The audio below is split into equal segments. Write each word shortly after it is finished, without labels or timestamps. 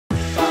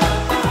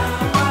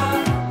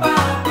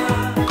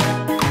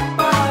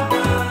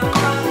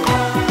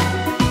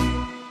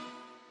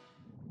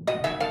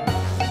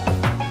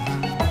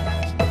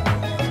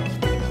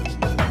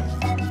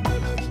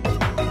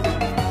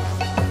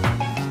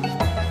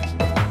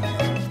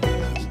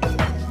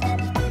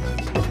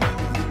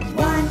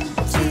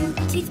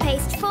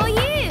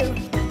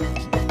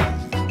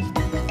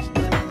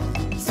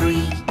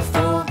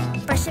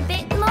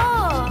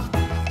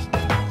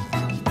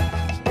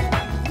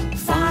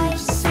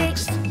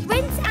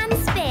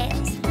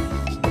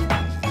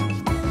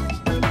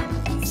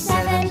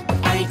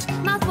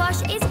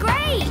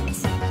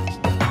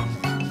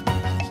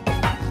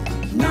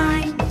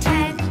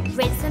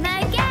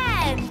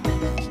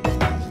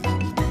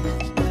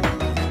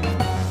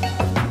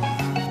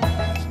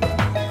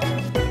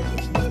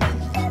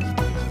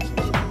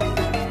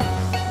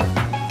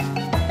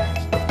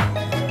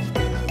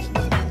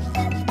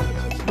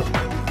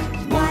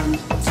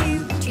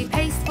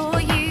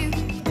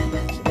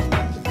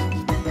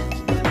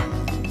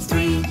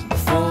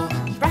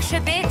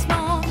a bit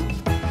more.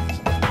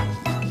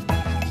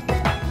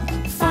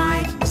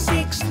 5,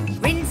 6,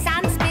 Rinse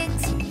and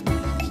spit.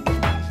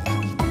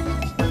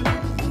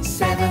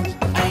 7,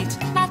 8,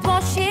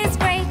 Mouthwash is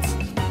great.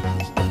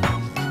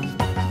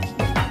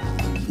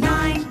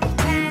 9,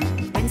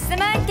 10, Rinse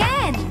them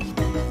again.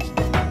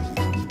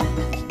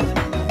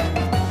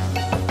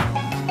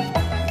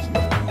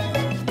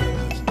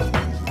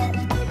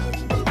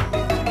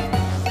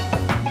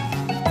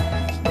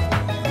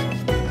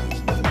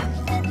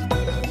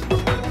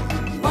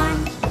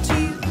 1,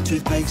 2,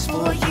 toothpaste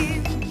for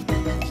you.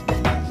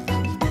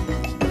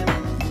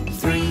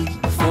 3,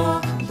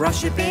 4,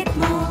 brush a bit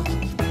more.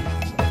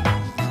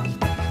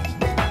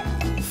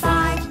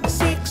 5,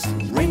 6,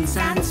 rinse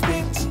and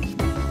spit.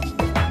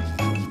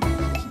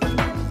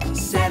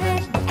 7,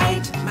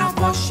 8,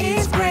 mouthwash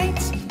is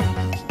great.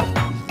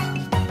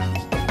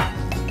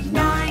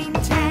 9,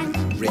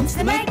 10, rinse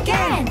them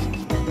again.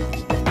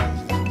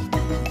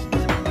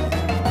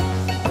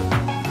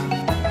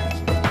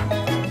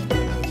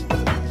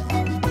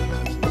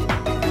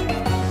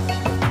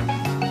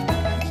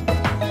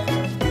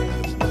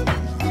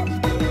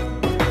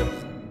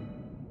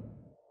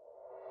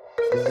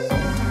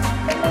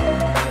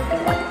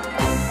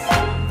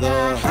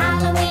 The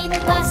Halloween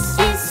bus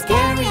is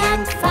scary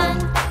and fun.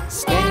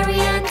 Scary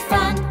and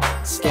fun.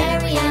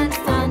 Scary and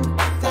fun.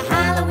 The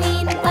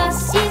Halloween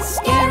bus is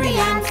scary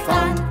and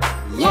fun.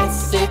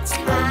 Yes, it's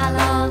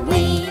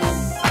Halloween.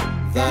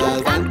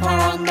 The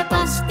vampire on the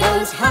bus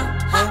goes ha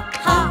ha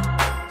ha.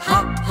 Ha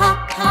ha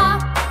ha.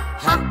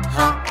 Ha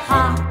ha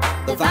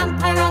ha. The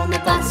vampire on the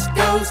bus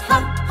goes ha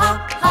ha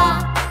ha.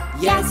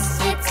 Yes,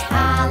 it's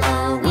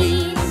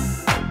Halloween.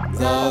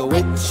 The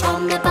witch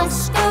on the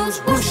bus goes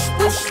whoosh,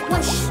 whoosh,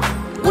 whoosh.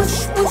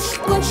 Whoosh, whoosh,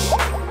 whoosh.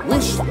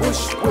 Whoosh,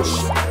 whoosh, whoosh.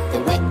 The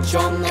witch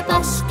on the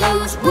bus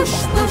goes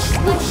whoosh, whoosh,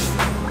 whoosh.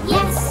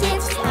 Yes,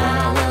 it's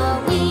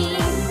Halloween.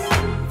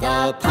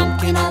 The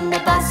pumpkin on the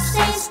bus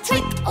says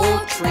trick or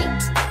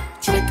treat.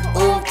 Trick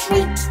or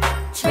treat.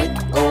 Trick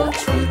or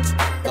treat.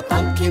 The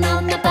pumpkin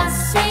on the bus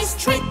says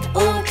trick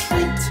or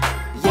treat.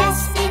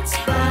 Yes, it's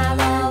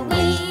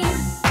Halloween.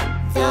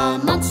 The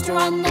monster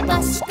on the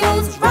bus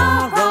goes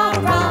rah, rah,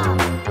 rah.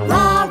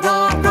 Rah,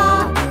 rah,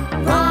 rah.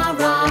 Rah,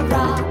 rah,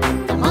 rah.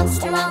 The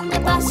monster on the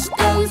bus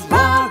goes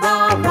rah,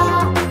 rah,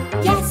 rah.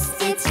 Yes,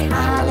 it's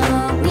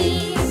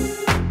Halloween.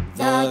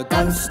 The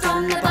ghost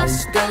on the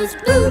bus goes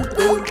boo,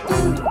 boo,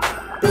 boo.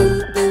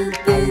 Boo, boo,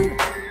 boo.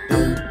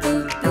 Boo,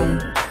 boo, boo.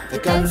 The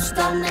ghost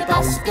on the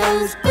bus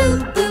goes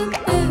boo, boo,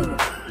 boo.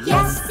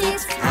 Yes,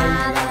 it's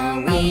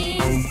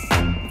Halloween.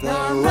 The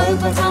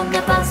robot on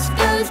the bus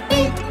goes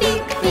beep,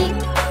 beep, beep.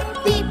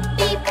 Beep,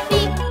 beep,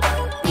 beep.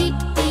 Beep,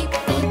 beep,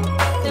 beep.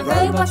 The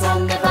robot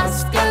on the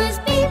bus goes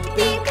beep,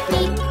 beep,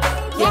 beep.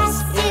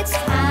 Yes, it's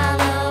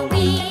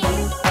Halloween.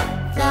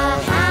 The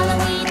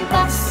Halloween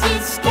bus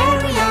is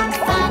scary and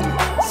fun.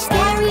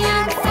 Scary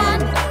and fun.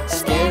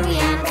 Scary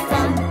and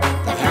fun.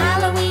 The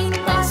Halloween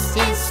bus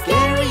is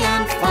scary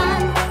and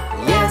fun.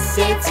 Yes,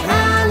 it's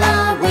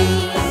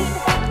Halloween.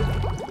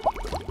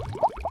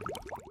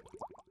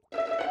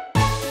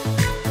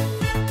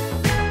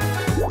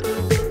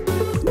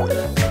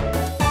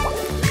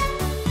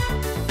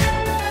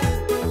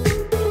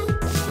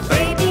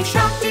 Baby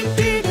shark do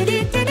do do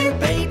do do do.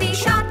 Baby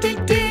shark do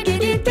do do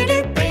do do do.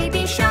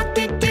 Baby shark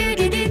do do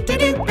do do do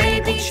do.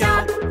 Baby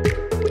shark.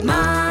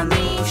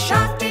 Mommy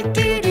shark do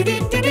do do do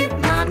do do.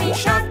 Mommy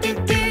shark do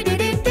do do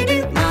do do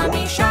do.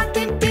 Mommy shark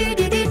do do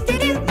do do do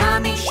do.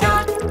 Mommy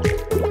shark.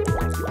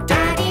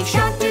 Daddy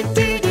shark do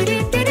do do do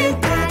do do.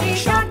 Daddy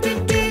shark do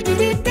do do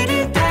do do do.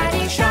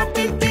 Daddy shark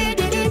do do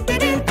do do do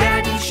do.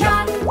 Daddy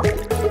shark.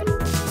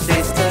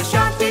 Sister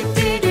shark do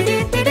do do do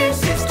do do.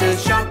 Sister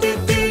shark do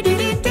do do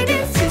do do do.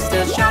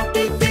 Sister shark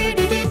do do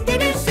do do do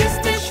do.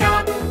 Sister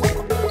shark.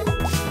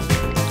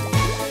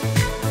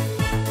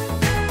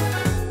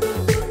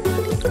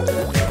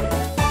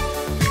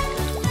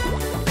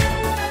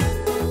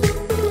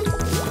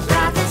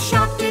 Brother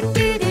shark do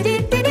do do do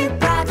do do.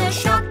 Brother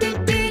shark do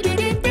do do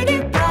do do do.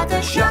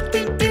 Brother shark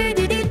do do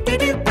do do do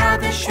do.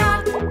 Brother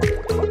shark.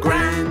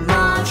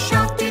 Grandma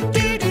shark do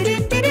do do do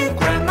do do.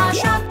 Grandma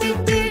shark do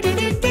do do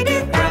do do do.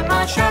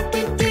 Grandma shark do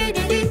do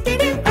do do do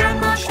do.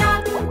 Grandma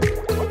shark.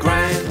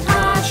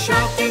 Grandpa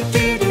shark do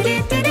do do do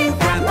do do.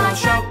 Grandpa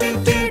shark do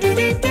do do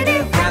do do do.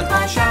 Grandpa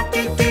shark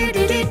do do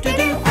do do do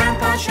do.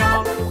 Grandpa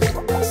shark.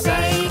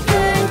 Say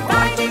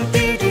goodbye do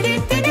do do do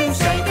do do.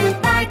 Say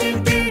goodbye do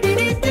do do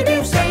do do do.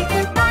 Say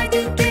goodbye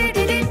do do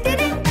do do do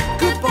do.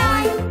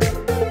 Goodbye.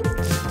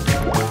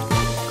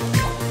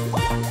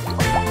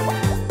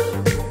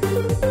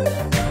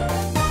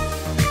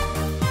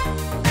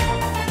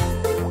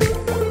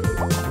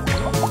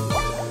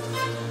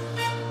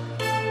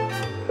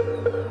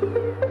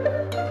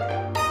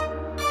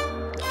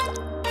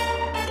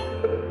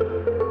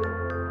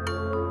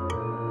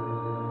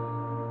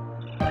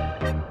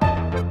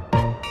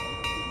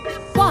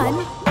 One,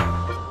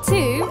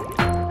 two,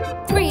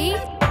 three,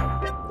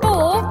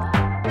 4,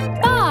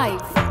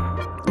 5.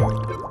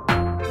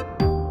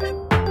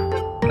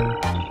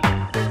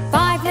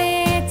 5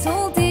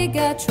 little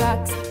digger trucks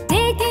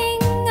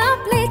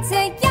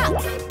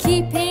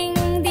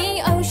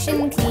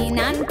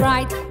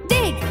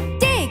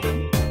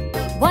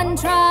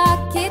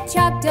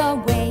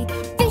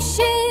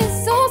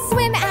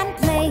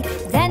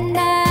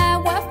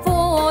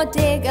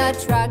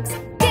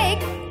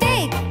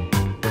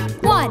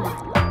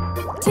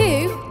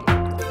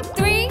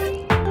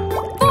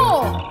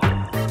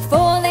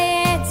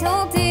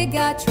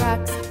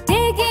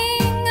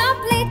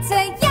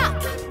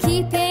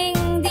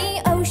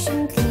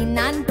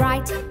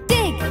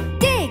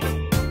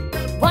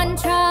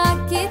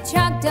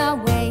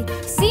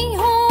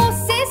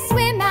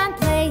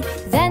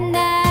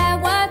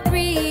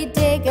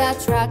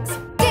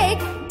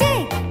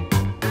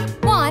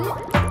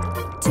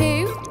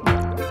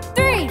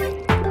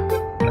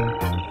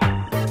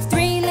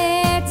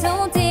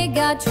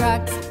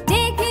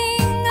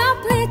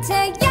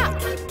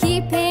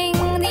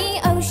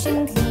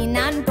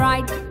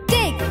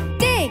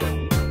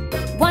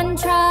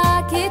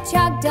it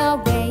chugged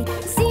away.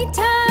 Sea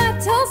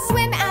turtles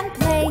swim and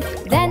play.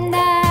 Then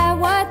there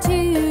were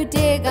two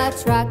digger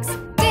trucks.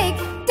 Dig,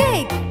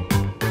 dig.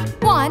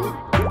 1,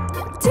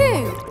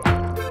 2.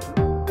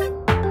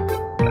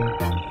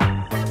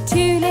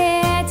 Two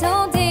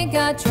little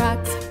digger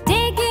trucks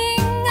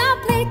digging up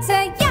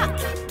litter, yuck,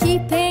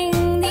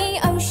 keeping the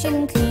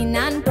ocean clean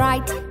and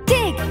bright.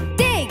 Dig,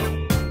 dig.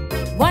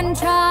 One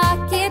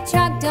truck it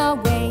chugged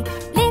away.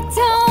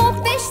 Little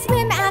fish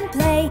swim and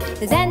play.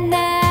 Then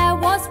there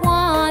was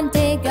one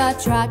digger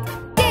truck.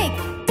 Dig,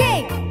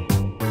 dig.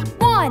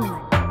 1.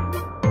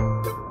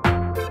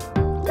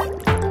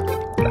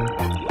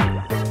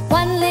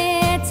 One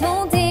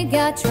little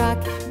digger truck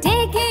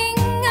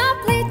digging up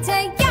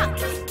litter, yuck,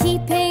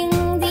 keeping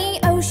the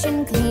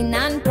ocean clean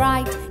and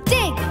bright.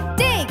 Dig,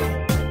 dig.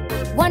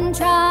 One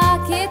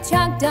truck it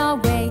chugged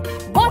away.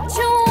 Watch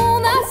all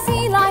the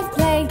sea life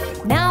play.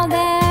 Now there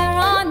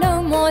are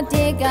no more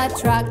digger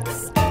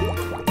trucks.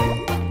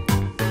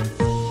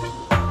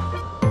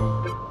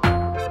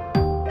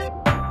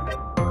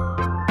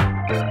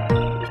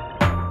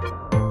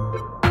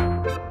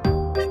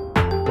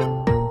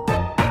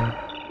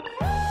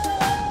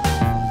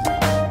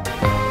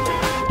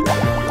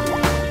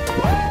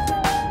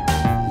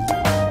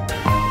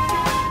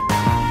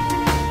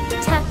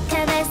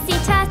 Tucker the sea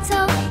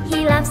turtle,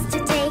 he loves to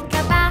take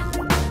a bath,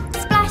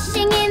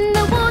 splashing in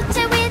the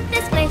water with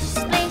a splish,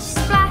 splish,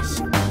 splash.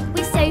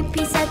 With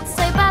soapy suds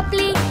so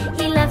bubbly,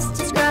 he loves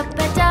to scrub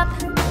a dub,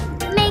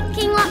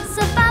 making lots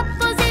of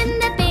bubbles in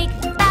the big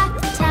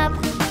bathtub.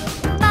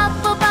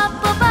 Bubble,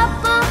 bubble,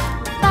 bubble,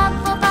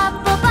 bubble,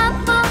 bubble,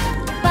 bubble,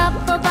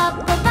 bubble,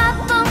 bubble,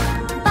 bubble,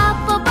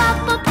 bubble,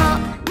 bubble, pop.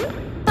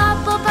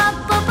 Bubble,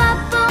 bubble,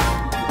 bubble,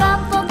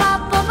 bubble,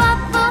 bubble, bubble,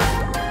 bubble,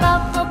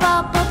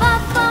 bubble,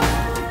 bubble,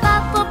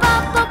 bubble,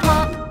 bubble,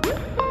 pop.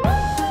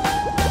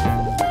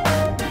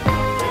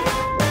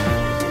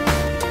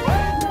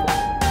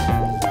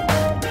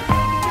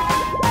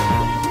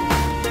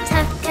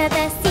 Tucker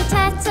the sea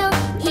turtle,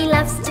 he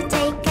loves to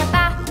take a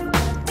bath,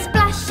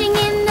 splashing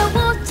in the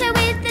water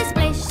with a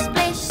splish,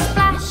 splish,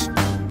 splash.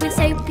 With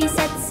soapy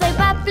suds so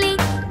bubbly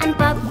and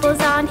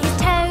bubbles on his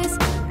toes,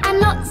 and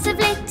lots of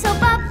little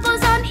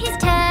bubbles on his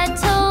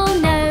turtle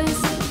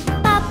nose.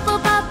 Bubble,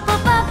 bubble,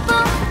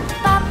 bubble,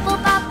 bubble,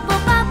 bubble,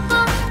 bubble,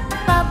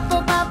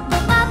 bubble, bubble,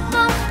 bubble,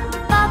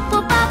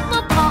 bubble,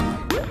 bubble, pop.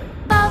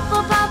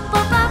 Bubble,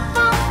 bubble, bubble,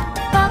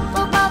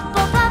 bubble, bubble,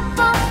 bubble,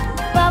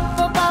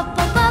 bubble,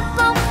 bubble,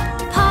 bubble,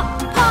 pop,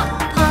 pop,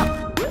 pop.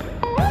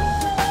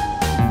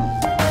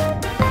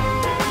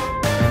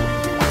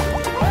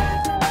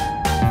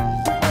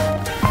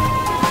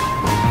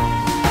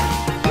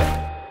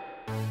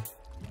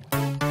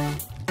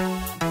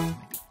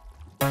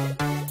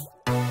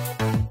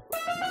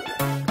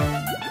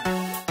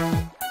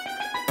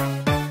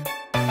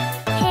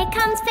 Here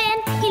comes Finn,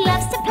 he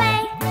loves to play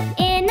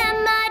in a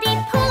muddy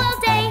pool all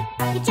day.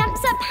 He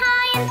jumps up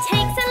high and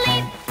takes a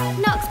leap,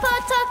 knocks poor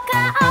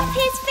Tucker off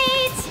his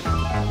feet.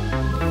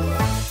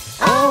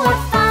 Oh, what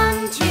fun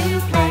to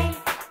play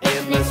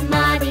in this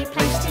muddy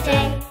place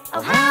today.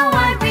 Oh, how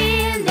I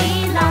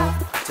really love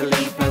to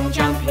leap and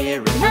jump here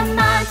in the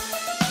mud.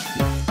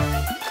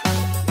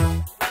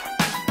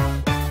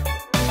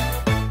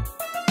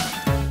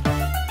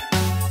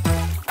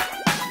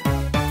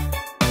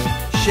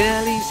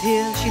 Shelley's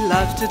here, she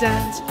loves to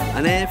dance,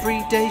 and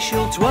every day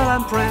she'll twirl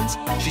and prance.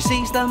 She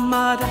sees the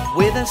mud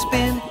with a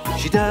spin,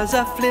 she does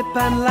a flip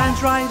and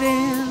lands right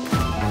in.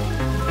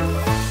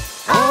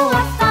 Oh,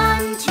 what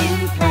fun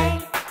to play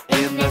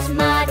in this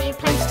muddy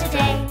place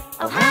today.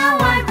 Oh, how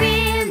I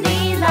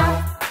really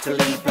love To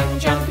leap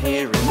and jump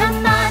here in the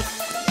mud.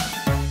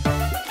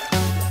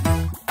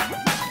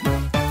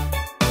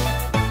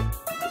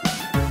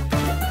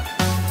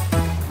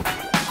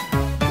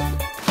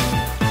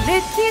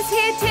 Luke is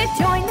here to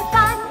join the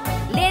fun.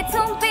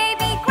 Little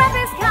baby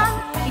grabbers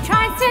come. He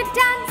tries to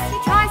dance, he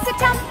tries to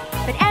jump,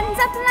 but ends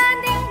up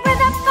landing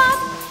with a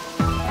bump.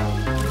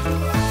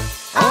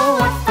 Oh,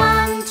 what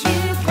fun to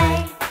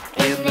play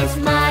in this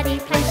muddy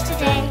place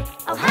today.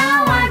 Oh,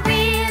 how I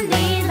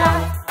really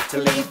love To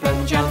leap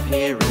and jump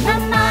here in the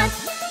mud.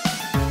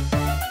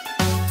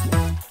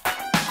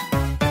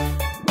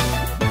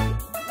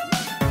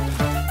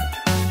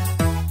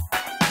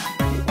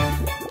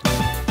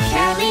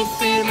 Shelley,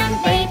 Finn and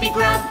Baby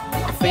Grub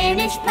are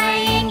finished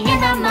playing in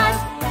the mud.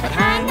 But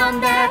hang on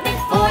there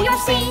before you're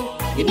seen,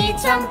 you need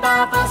some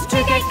bubbles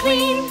to get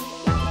clean.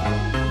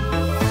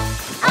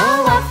 Oh,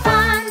 what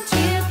fun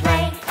to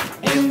play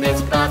in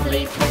this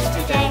bubbly place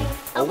today.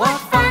 Oh, what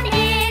fun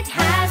it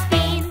has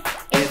been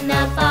in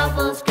the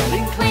bubbles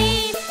getting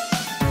clean.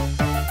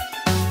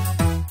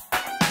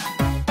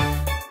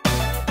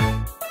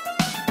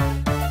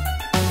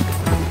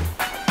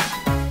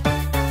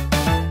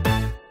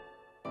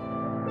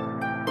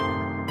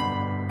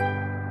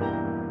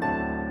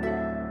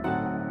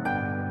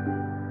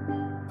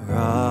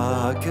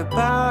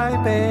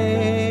 Rock-a-bye,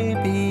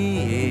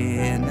 baby,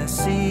 in the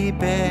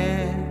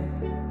seabed.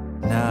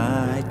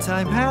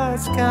 Nighttime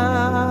has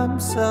come,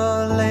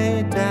 so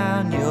lay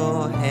down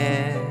your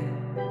head.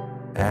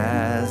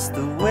 as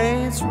the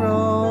waves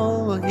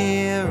roll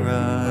here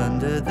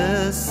under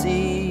the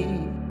sea.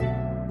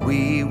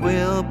 We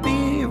will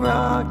be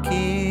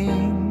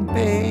rocking,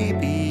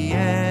 baby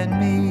and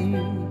me.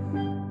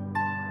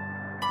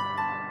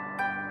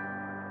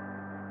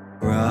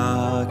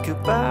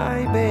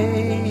 Rock-a-bye,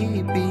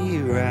 baby,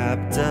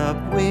 wrapped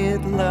up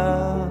with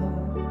love.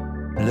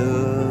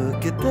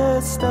 Look at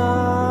the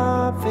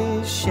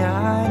starfish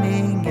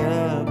shining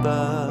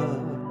above.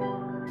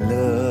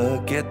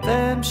 Look at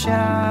them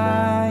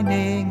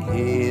shining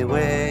here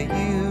where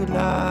you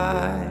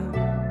lie.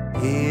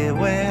 Here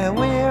where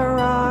we're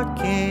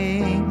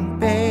rocking,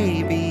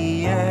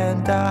 baby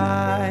and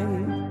I.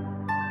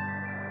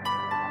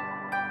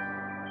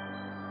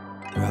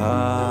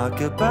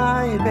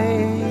 Rock-a-bye,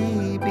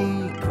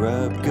 baby,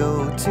 grub,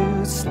 go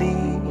to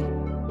sleep.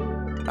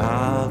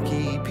 I'll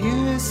keep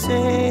you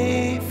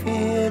safe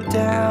here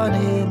down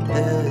in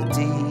the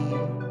deep.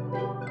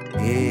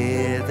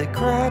 Hear the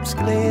crabs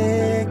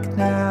click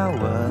now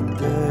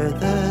under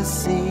the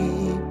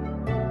sea,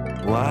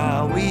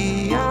 while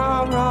we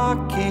are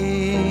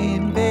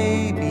rocking,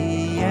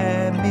 baby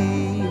and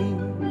me.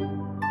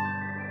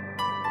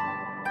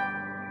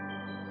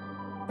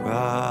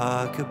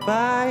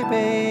 Rock-a-bye,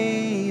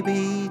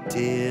 baby,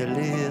 dear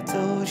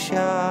little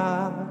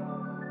shark.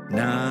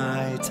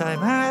 Nighttime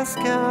has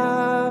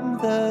come,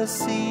 the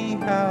sea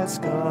has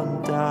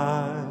gone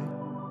dark.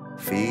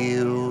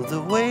 Feel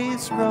the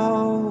waves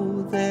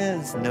roll,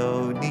 there's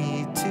no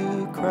need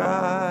to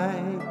cry,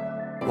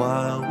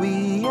 while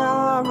we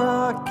are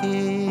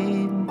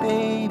rocking,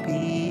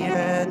 baby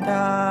and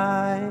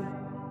I.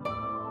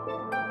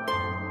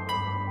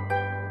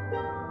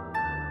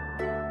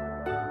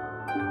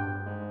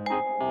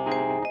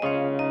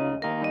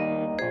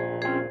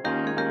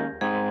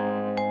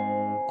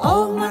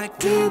 Old Mac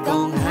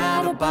Dugong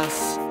had a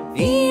bus,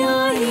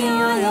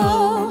 E-I-E-I-O.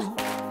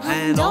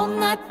 And on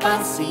that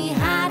bus he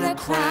had a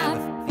crab,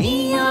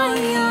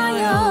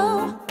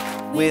 E-I-E-I-O.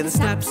 With a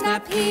snap,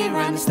 snap here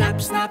and a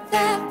snap, snap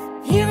there.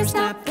 Here a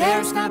snap,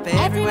 there a snap,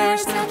 everywhere a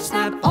snap,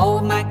 snap.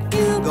 Old Mac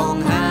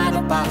Dugong had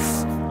a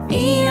bus,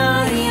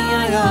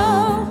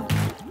 E-I-E-I-O.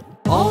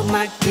 Old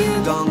Mac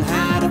Dugong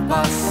had a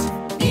bus,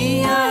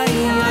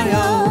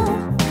 E-I-E-I-O.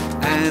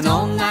 And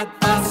on that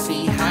bus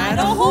he had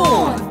a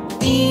horn,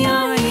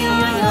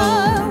 E-I-E-I-O.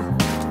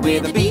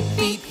 With a beep,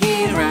 beep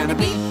here and a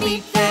beep,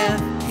 beep there.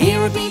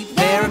 Here a beep,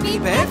 there a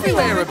beep,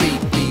 everywhere a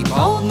beep, beep.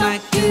 Old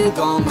Mac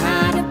Dugong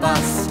had a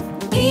bus,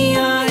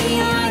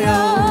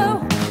 E-I-E-I-O.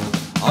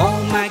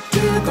 Old Mac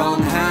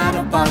Dugong had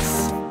a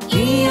bus,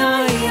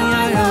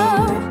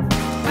 E-I-E-I-O.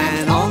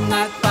 And on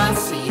that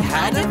bus he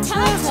had a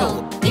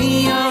turtle,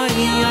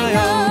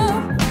 E-I-E-I-O.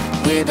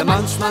 With a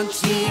munch,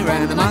 munch here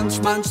and a munch,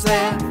 munch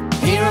there.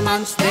 Here a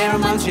munch, there a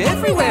munch,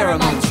 everywhere a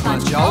munch,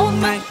 munch. Old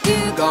Mac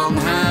Dugong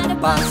had a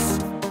bus,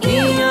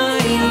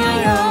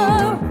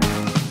 E-I-E-I-O.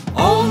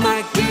 Old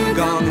Mac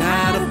Dugong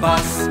had a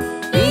bus,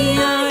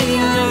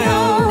 E-I-E-I-O.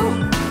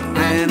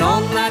 And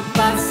on that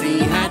bus he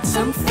had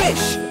some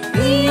fish,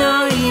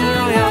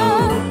 E-I-E-I-O.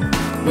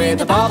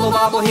 With a bobble,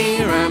 bobble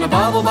here and a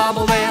bobble,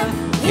 bobble there.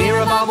 Here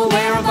a bobble,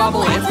 there a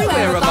bubble,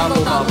 everywhere a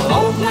bubble, bubble.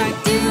 Old Mac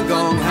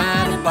Dugong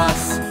had a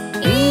bus,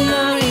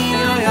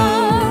 E-I-E-I-O.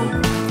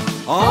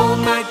 Old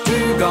Mac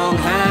Dugong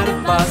had a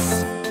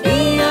bus,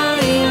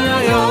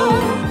 E-I-E-I-O.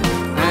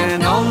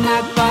 And on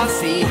that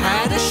bus he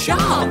had a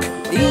shark,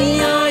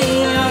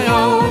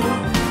 E-I-E-I-O.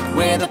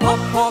 With a pop,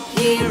 pop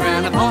here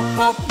and a pop,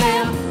 pop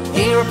there.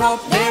 Here a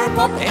pop, there a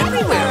pop,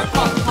 everywhere a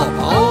pop, pop.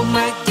 Old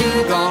Mac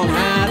Dugong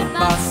had a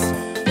bus,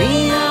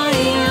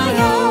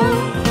 E-I-E-I-O.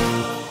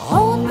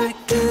 Old Mac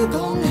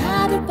Dugong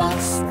had a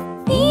bus,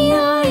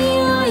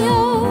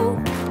 E-I-E-I-O.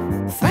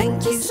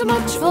 Thank you so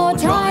much for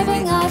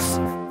driving us.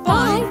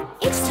 Bye,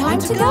 it's time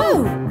to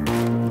go.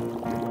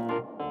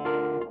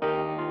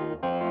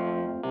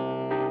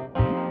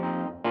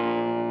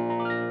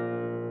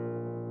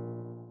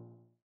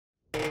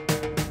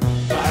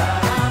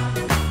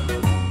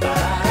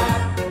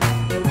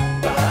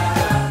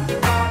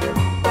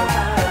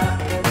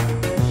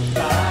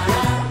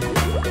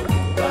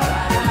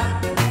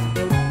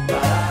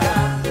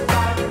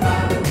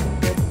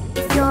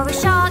 If you're a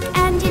shark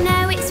and you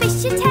know it,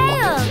 swish your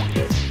tail.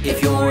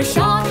 If you're a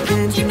shark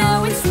and you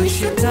know it,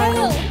 swish your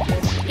tail.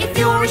 If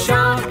you're a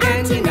shark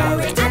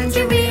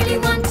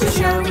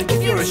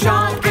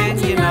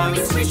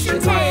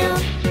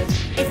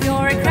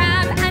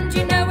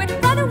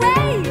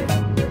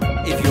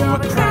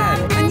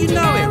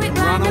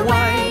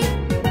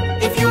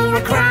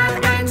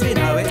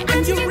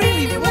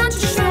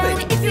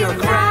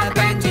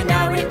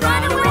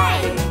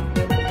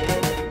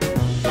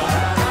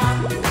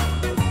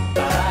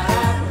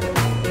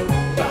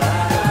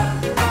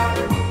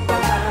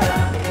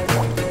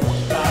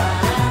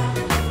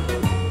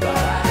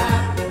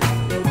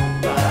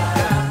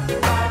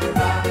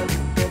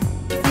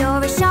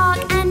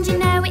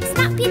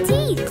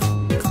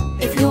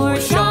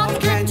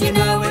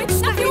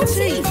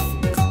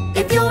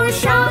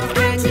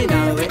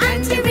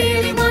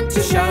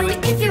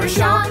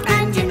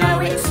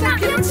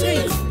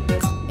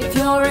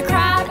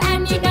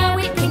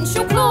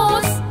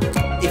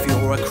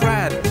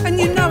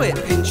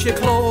pinch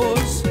your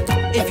claws.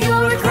 If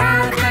you're a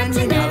crab and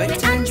you know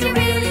it, and you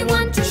really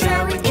want to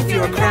show it. If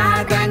you're a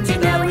crab and you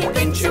know it,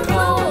 pinch your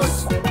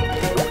claws.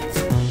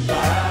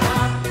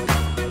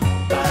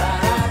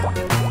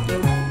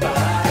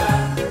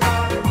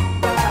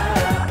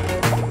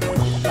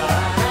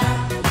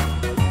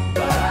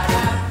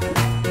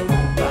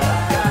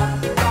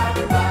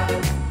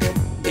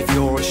 If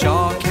you're a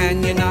shark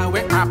and you know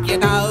it, rub your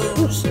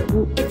nose.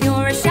 If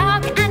you're a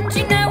shark and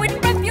you know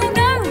it, rub your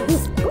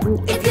nose.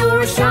 If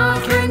you're a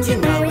shark and you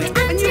know it,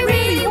 and you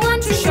really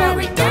want to show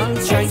it, don't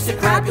chase a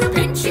crab, he'll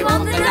pinch you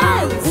on the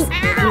nose.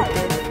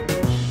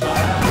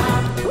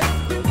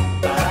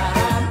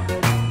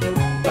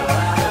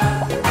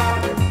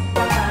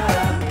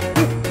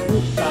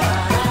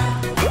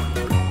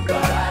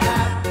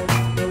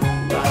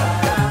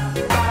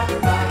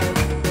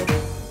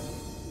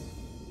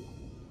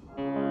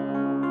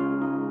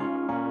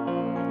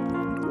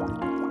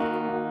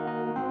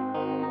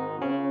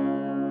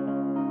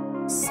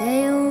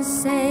 Sail,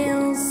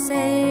 sail,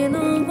 sail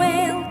a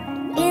whale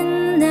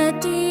in the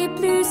deep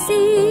blue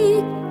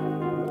sea.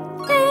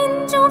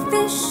 Angel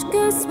fish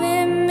go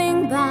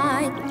swimming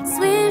by,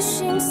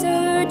 swishing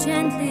so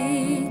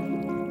gently.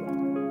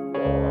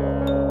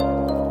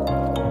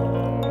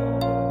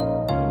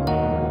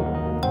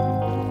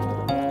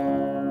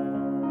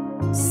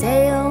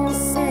 Sail,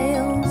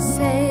 sail,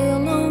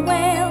 sail a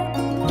whale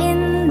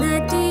in the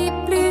deep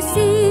blue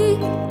sea.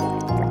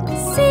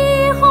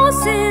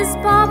 Seahorses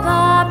bob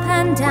up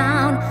and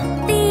down,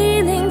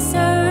 feeling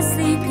so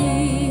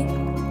sleepy.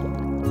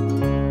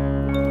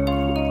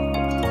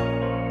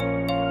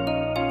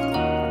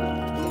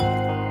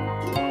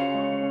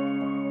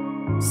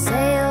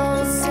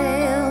 Sail,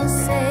 sail,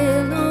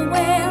 sail a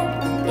whale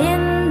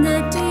in the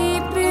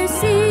deep blue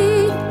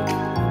sea.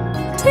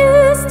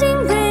 Two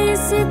stingrays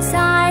sit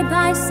side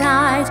by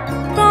side,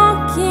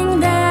 rocking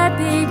their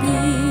baby.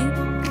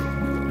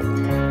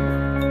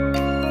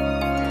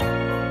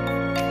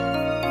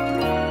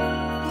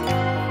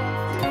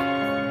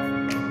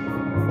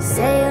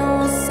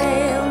 Sail,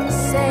 sail,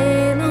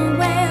 sail a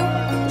whale,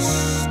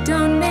 shh,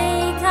 don't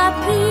make a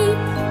peep.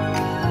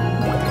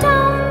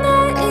 Down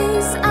there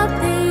is a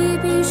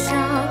baby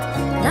shark,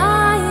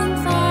 lying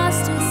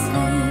fast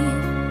asleep.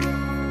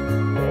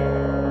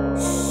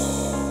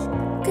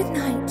 Shh, good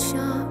night,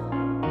 shark.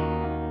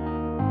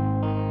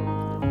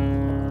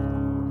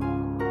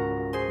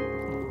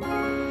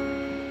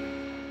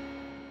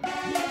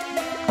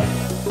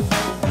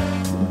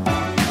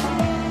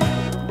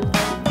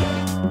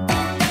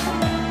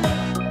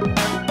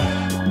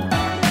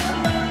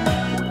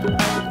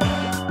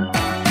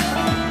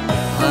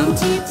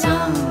 Humpty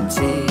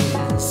Dumpty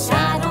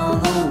sat on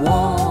the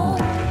wall.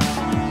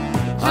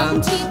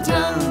 Humpty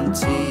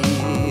Dumpty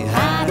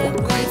had a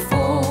great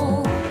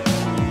fall.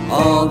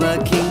 All the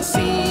king's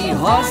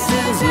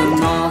seahorses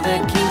and all the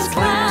king's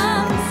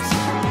clams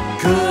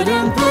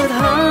couldn't put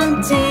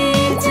Humpty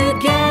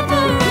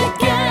together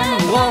again.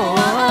 Whoa,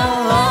 whoa,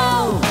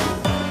 whoa.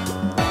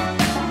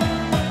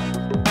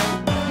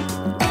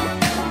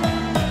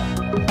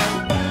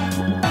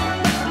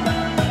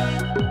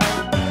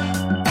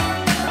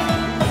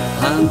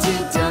 Humpty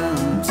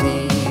Dumpty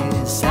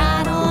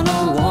sat on a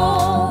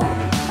wall.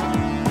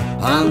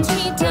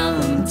 Humpty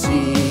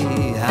Dumpty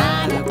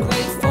had a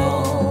great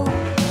fall.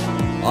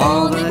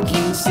 All the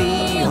king's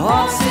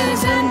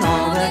seahorses and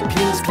all the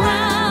king's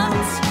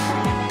clams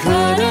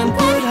couldn't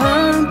put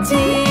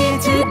Humpty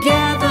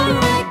together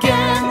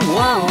again.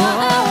 Whoa, whoa,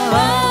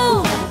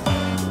 whoa.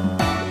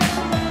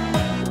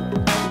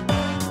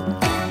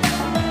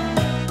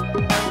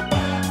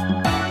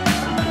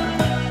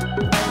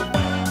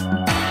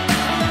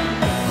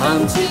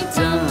 Humpty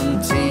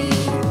Dumpty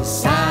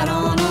sat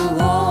on a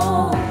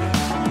wall.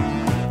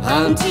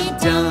 Humpty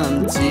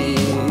Dumpty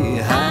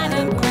had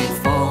a great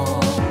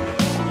fall.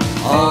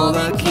 All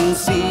the king's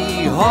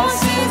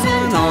seahorses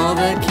and all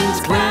the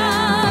king's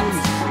clams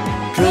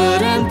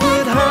couldn't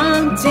put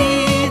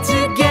Humpty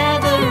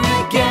together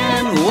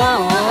again.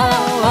 Whoa, whoa,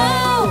 whoa.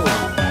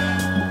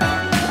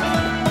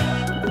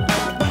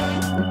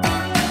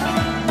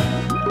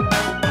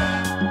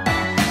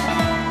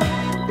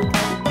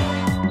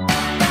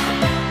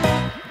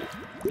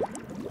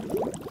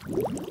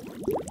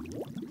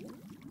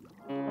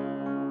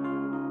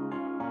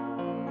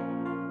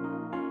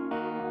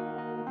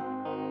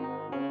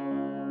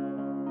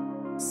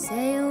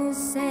 Sail,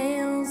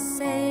 sail,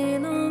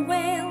 sail a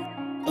whale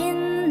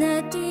in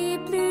the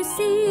deep blue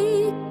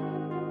sea.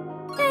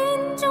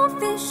 Angel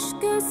fish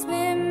go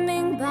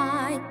swimming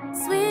by,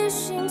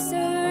 swishing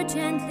so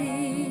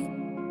gently.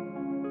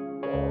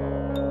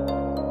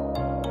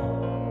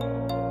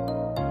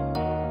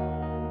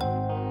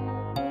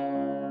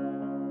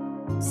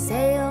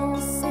 Sail,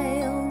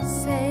 sail,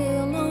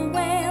 sail a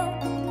whale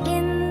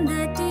in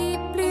the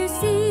deep blue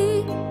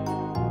sea.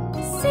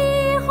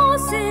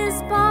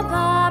 Seahorses bob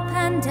up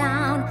and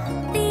down,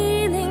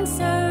 feeling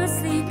so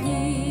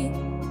sleepy.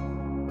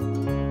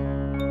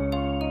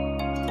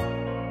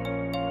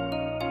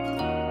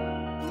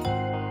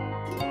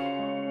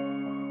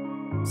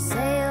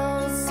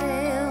 Sail,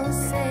 sail,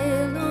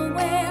 sail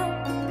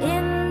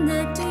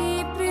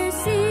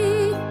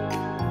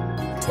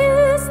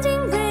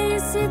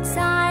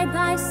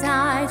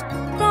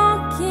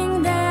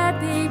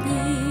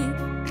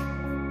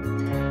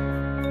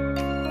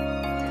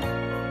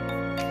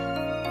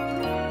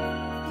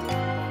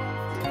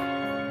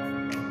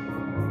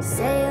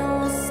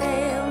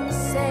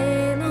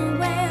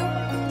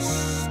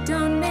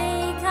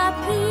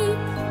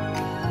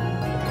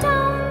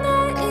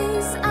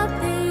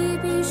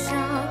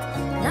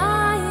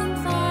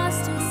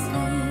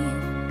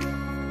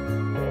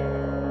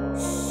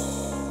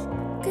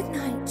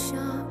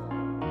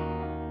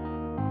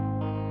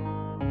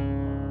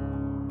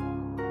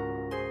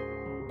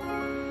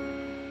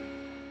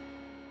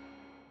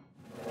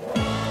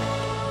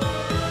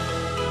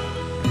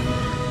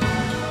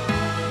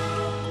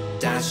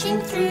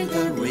Dashing through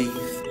the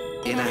reef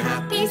in a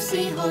happy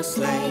seahorse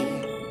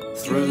sleigh.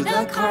 Through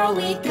the coral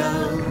we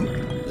go,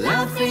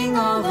 laughing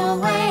all the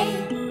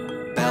way.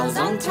 Bells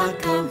on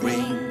Tucker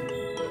ring,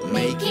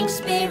 making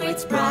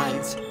spirits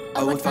bright.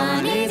 Oh, what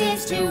fun it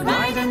is to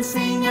ride and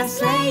sing a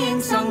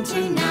sleighing song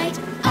tonight.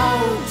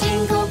 Oh,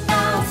 jingle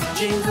bells,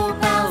 jingle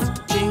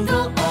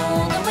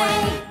all the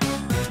way.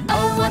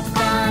 Oh, what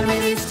fun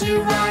it is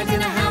to ride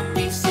in a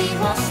happy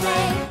seahorse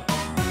sleigh.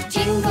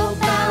 Jingle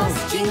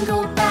bells,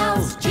 jingle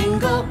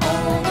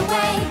all the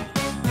way.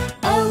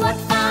 Oh, what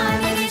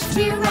fun it is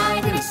to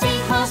ride in a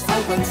seahorse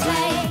open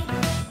sleigh.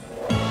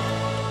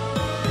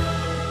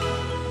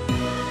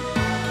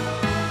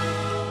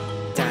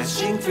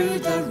 Dashing through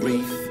the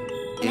reef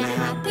in a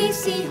happy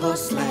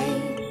seahorse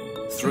sleigh.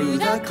 Through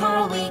the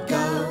coral we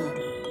go,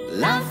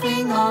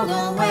 laughing all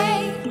the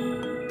way.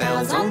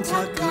 Bells on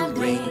Tucker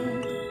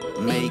ring,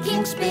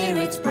 making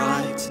spirits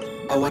bright.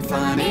 Oh, what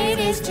fun it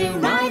is to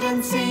ride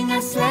and sing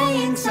a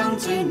sleighing song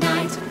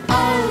tonight.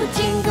 Oh,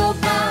 jingle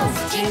bells,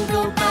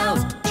 jingle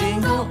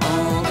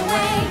all the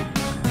way.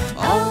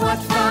 Oh, what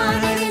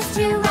fun it is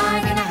to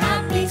ride in a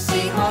happy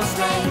seahorse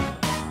sleigh.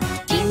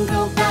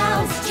 Jingle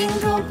bells,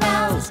 jingle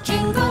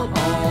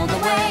all the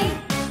way.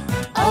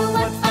 Oh,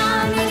 what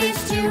fun it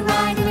is to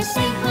ride in a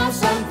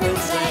seahorse open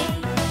sleigh.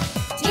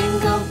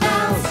 Jingle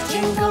bells,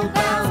 jingle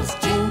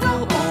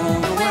all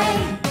the way.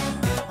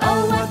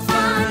 Oh, what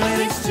fun it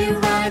is to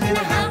ride in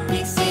a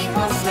happy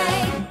seahorse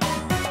sleigh.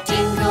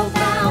 Jingle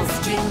bells,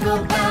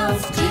 jingle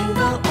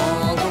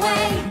all the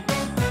way.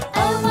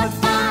 Oh, what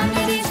fun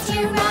it is to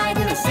ride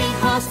in a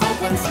seahorse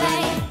open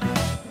sleigh.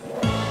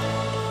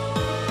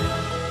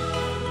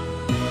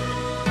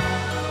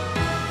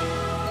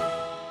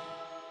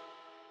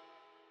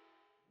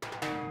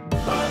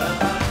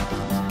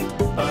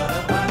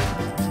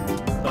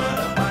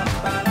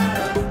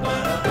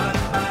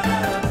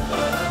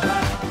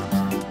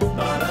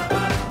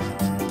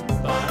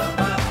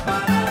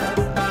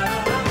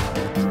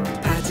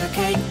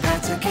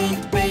 Pat a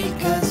cake,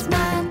 baker's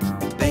man.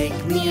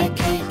 Bake me a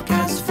cake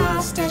as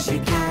fast as you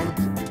can.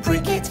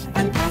 Prick it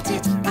and pat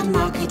it and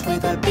mark it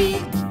with a B,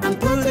 and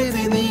put it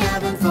in the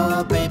oven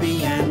for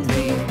baby and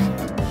me.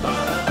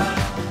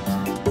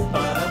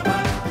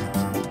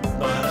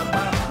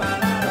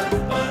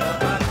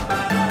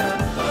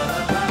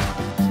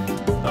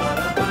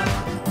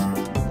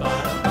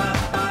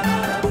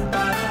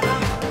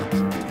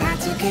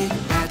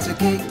 Pat a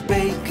cake,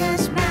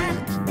 baker's man.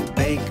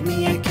 Bake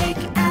me a cake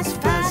as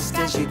fast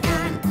as you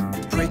can.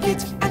 Prick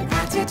it and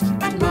pat it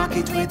and mark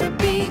it with a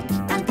B,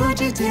 and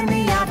put it in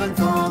the oven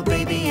for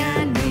baby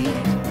and me.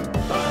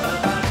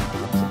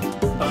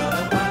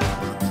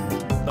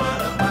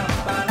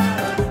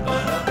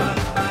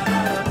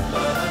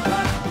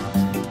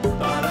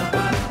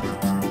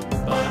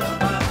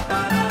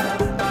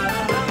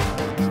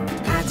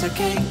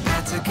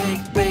 Pat a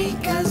cake,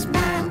 baker's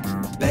man.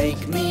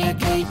 Bake me a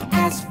cake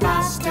as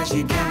fast as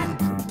you can.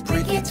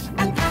 Prick it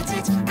and pat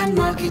it and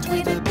mark it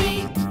with a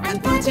B,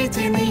 and put it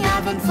in the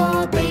oven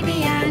for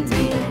baby and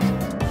me.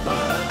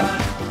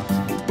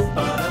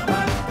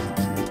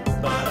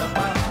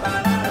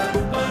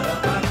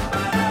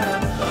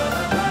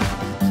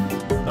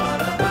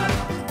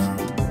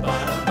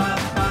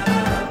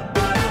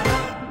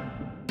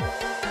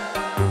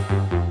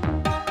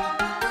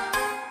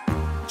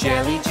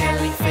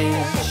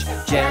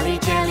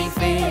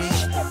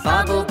 Jellyfish,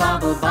 bubble,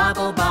 bubble,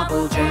 bubble,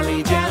 bubble,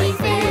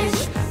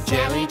 jellyfish.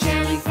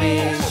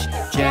 Jellyfish,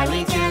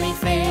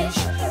 jellyfish,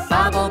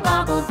 bubble,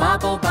 bubble,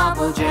 bubble,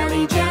 bubble,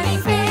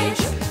 jellyfish.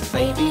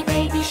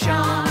 Baby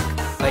shark,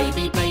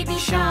 baby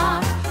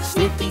shark,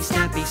 snippy,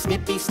 snappy,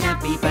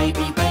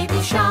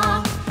 baby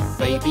shark.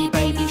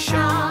 Baby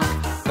shark,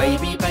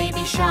 baby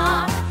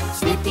shark,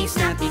 snippy,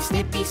 snappy,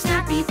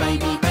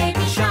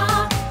 baby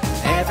shark.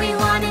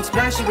 Everyone in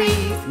Splashy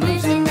Reef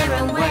moves in their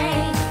own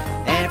way.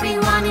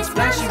 Everyone in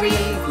Splashy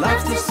Reef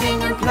loves to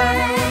sing and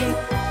play.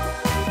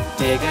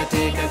 Dig a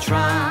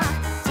truck,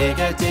 dig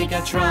a truck, dig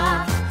a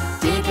truck.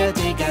 Dig a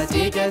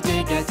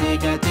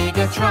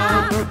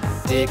truck,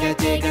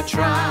 dig a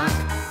truck,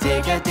 dig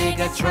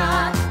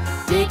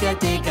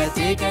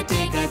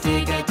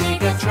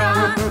a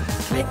truck.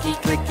 Clicky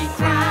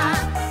crab,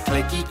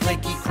 clicky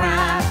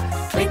crab,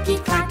 clicky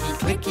clacky,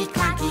 clicky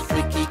clacky,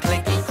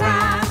 clicky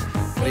crab.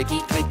 Clicky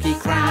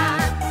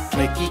crab,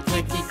 clicky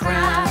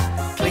crab,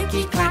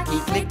 clicky clacky,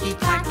 clicky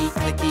clacky,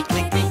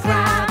 clicky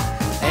crab.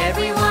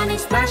 Everyone in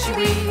Splashy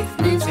Reef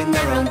moves in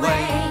their own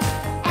way.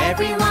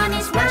 Everyone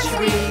in Splashy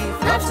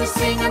Reef loves to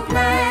sing and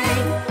play.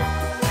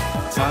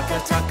 Tucker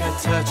turtle,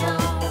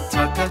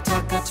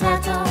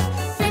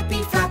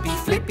 flippy flappy,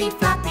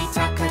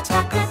 tucker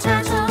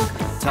turtle.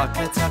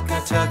 Tucker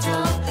turtle,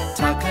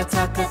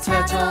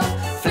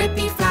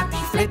 flippy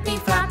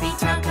flappy,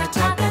 tucker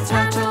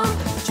turtle.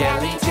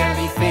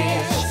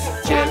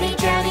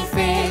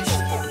 Jellyfish,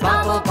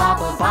 bubble,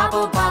 bubble,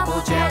 bubble,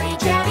 bubble,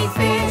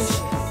 jellyfish.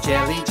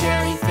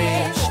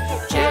 Jellyfish,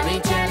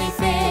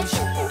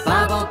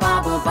 bubble,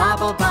 bubble,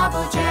 bubble,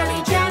 bubble,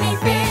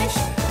 jellyfish.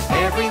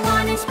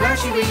 Everyone in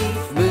Splashy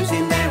Reef moves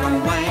in their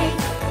own way.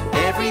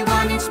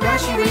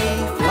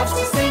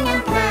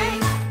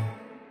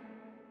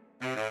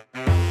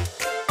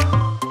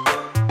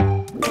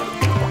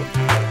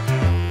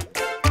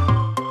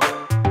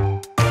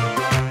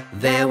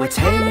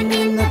 10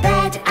 in the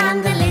bed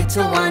and the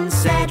little one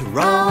said,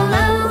 roll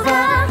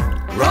over,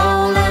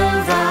 roll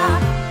over.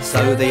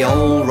 So they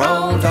all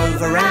rolled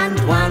over and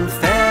one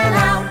fell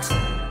out.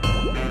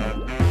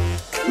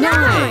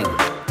 9.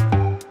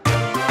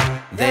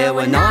 There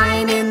were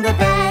 9 in the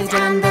bed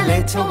and the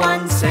little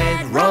one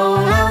said, roll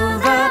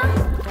over,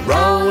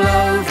 roll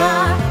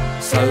over.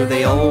 So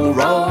they all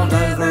rolled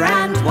over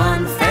and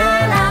one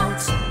fell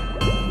out.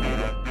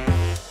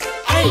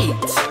 8.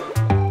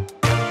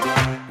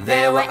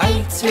 There were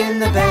 8 in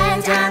the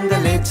bed and the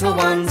little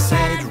one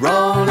said,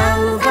 roll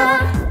over,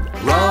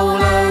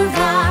 roll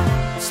over.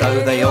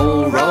 So they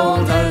all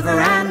rolled over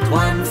and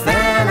one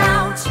fell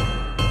out.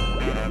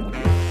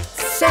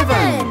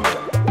 7.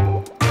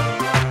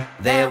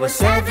 There were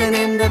 7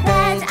 in the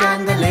bed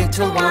and the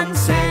little one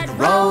said,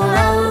 roll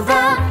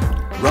over,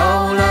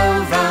 roll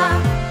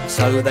over.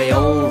 So they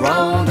all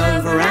rolled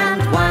over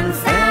and one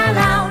fell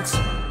out.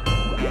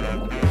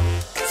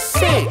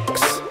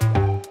 6.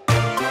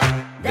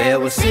 There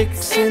were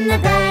 6 in the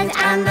bed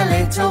and the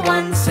little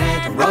one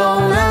said,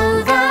 roll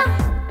over,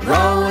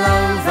 roll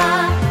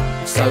over.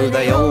 So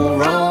they all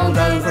rolled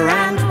over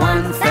and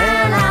one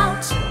fell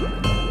out.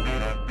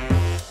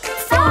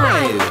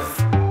 5.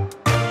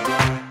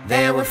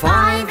 There were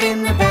 5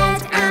 in the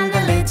bed and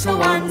the little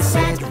one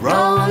said,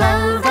 roll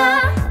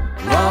over,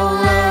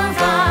 roll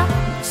over.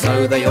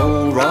 So they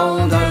all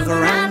rolled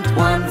over and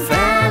one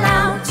fell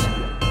out.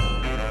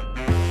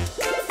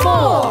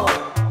 4.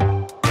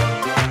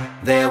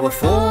 There were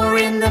 4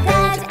 in the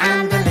bed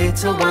and the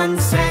little one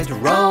said,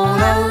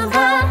 roll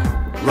over,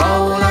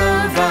 roll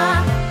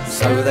over.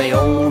 So they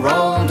all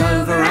rolled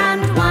over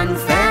and one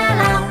fell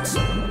out.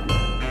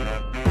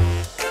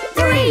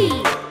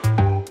 3.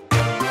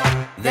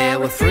 There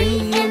were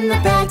 3 in the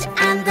bed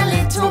and the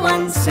little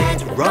one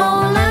said,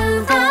 roll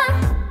over,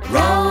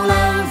 roll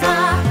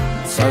over.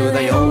 So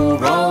they all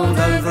rolled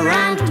over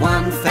and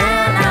one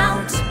fell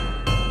out.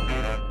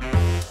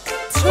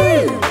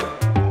 2.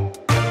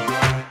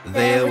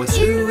 There were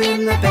 2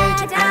 in the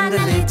bed and the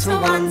little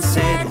one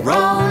said,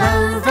 roll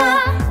over,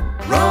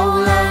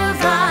 roll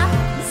over.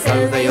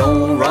 So they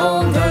all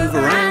rolled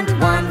over and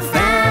one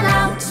fell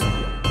out.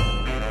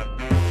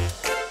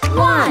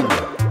 1.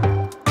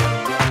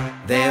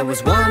 There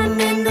was 1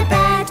 in the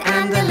bed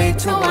and the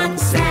little one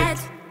said,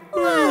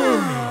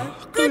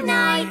 good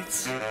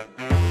night.